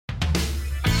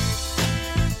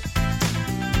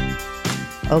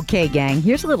Okay, gang,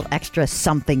 here's a little extra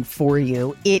something for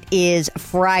you. It is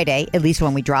Friday, at least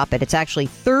when we drop it. It's actually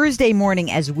Thursday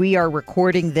morning as we are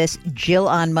recording this Jill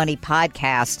on Money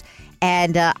podcast.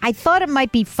 And I thought it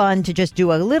might be fun to just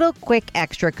do a little quick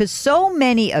extra because so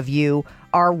many of you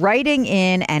are writing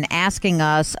in and asking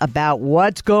us about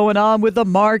what's going on with the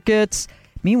markets.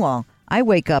 Meanwhile, I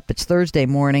wake up, it's Thursday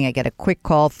morning, I get a quick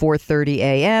call, 4:30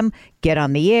 a.m., get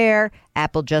on the air.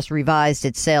 Apple just revised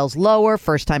its sales lower,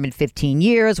 first time in 15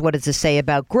 years. What does this say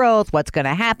about growth? What's going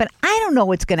to happen? I don't know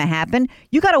what's going to happen.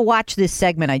 You got to watch this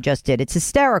segment I just did. It's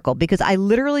hysterical because I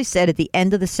literally said at the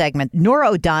end of the segment, Nora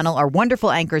O'Donnell, our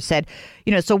wonderful anchor, said,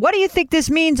 so what do you think this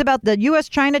means about the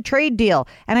U.S.-China trade deal?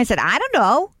 And I said, I don't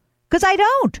know. Because I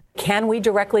don't. Can we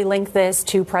directly link this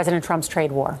to President Trump's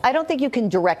trade war? I don't think you can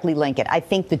directly link it. I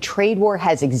think the trade war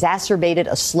has exacerbated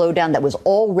a slowdown that was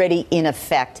already in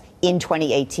effect in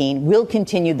 2018. Will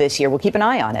continue this year. We'll keep an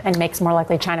eye on it. And makes more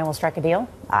likely China will strike a deal?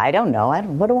 I don't know.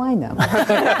 What do I know?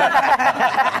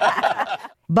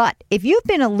 But if you've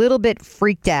been a little bit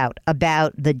freaked out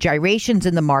about the gyrations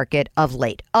in the market of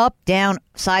late, up, down,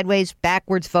 sideways,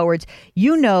 backwards, forwards,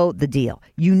 you know the deal.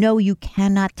 You know you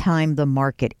cannot time the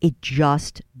market. It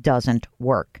just doesn't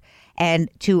work. And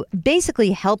to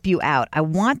basically help you out, I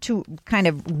want to kind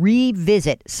of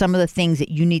revisit some of the things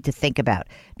that you need to think about.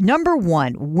 Number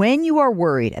one, when you are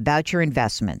worried about your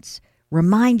investments,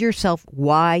 remind yourself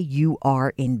why you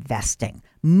are investing.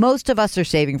 Most of us are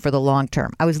saving for the long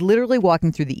term. I was literally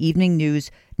walking through the evening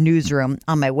newsroom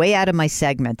on my way out of my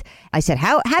segment. I said,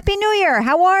 Happy New Year.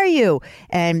 How are you?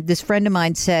 And this friend of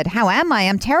mine said, how am I?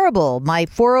 I'm terrible. My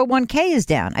 401k is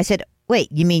down. I said,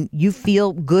 wait, you mean you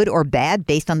feel good or bad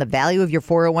based on the value of your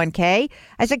 401k?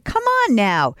 I said, come on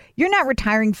now. You're not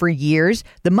retiring for years.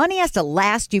 The money has to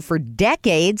last you for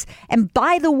decades. And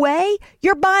by the way,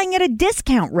 you're buying at a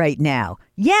discount right now.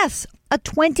 Yes, a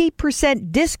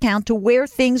 20% discount to where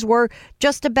things were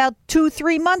just about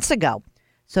 2-3 months ago.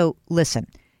 So listen,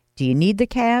 do you need the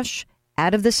cash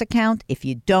out of this account? If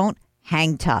you don't,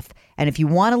 hang tough. And if you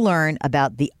want to learn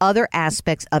about the other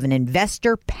aspects of an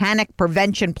investor panic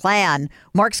prevention plan,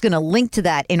 Mark's going to link to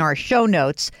that in our show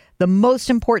notes. The most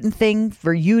important thing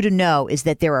for you to know is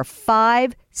that there are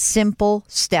 5 simple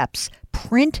steps.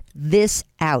 Print this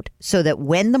out so that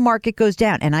when the market goes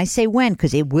down, and I say when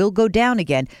because it will go down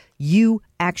again, you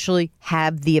actually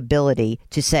have the ability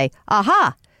to say,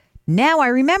 aha, now I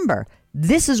remember.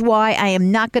 This is why I am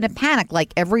not going to panic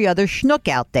like every other schnook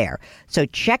out there. So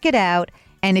check it out.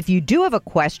 And if you do have a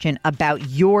question about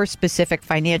your specific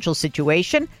financial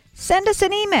situation, send us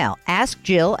an email. Ask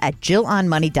Jill at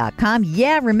JillOnMoney.com.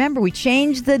 Yeah, remember, we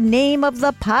changed the name of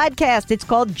the podcast. It's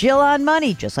called Jill on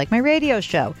Money, just like my radio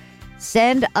show.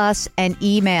 Send us an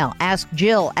email. Ask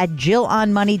Jill at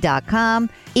JillOnMoney.com.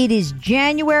 It is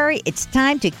January. It's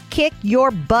time to kick your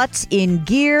butts in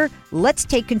gear. Let's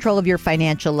take control of your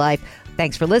financial life.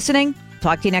 Thanks for listening.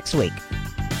 Talk to you next week.